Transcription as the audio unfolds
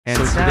And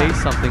So sad. today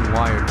something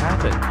wired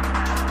happened.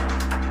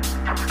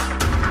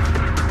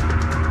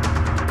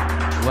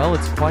 Well,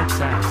 it's quite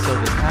sad, so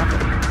this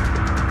happened.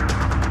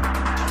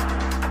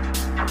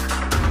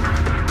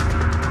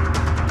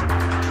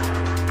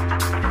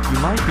 You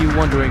might be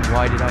wondering,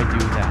 why did I do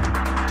that?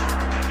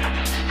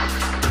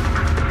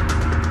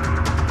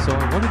 So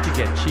I wanted to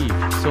get cheap,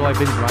 so I've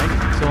been grinding,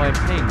 so I'm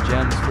paying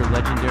gems for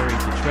legendary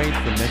to trade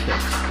for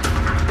mythic.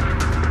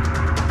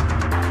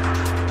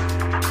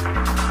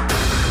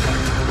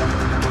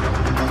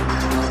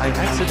 I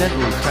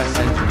accidentally pressed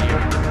engineer.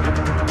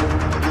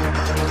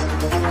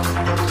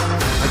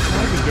 I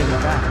tried to get it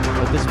back,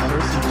 but this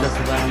person just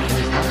left and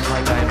it's not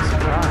like I am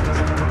surprised.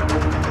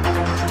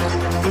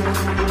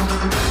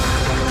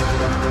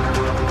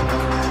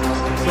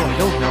 So I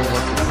don't know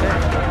what to say.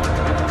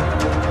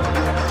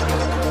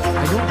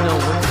 I don't know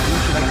what to do.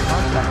 Should I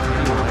contact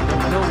anyone? I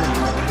don't know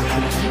anyone.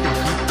 Should I even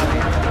keep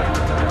playing?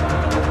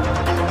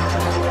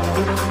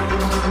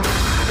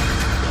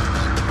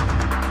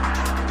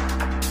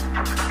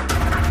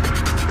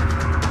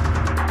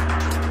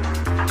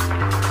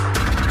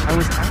 I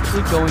was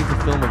actually going to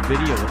film a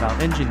video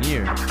about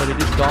engineer, but it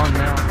is gone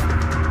now.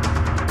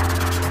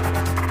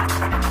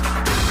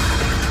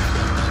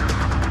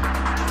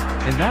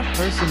 And that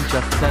person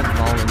just sent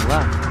all and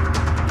left.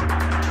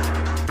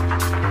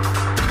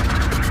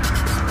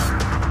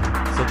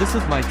 So this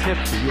is my tip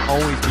to you: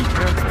 always be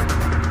careful.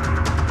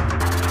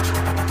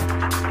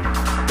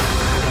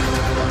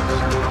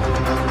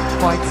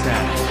 Quite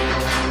sad.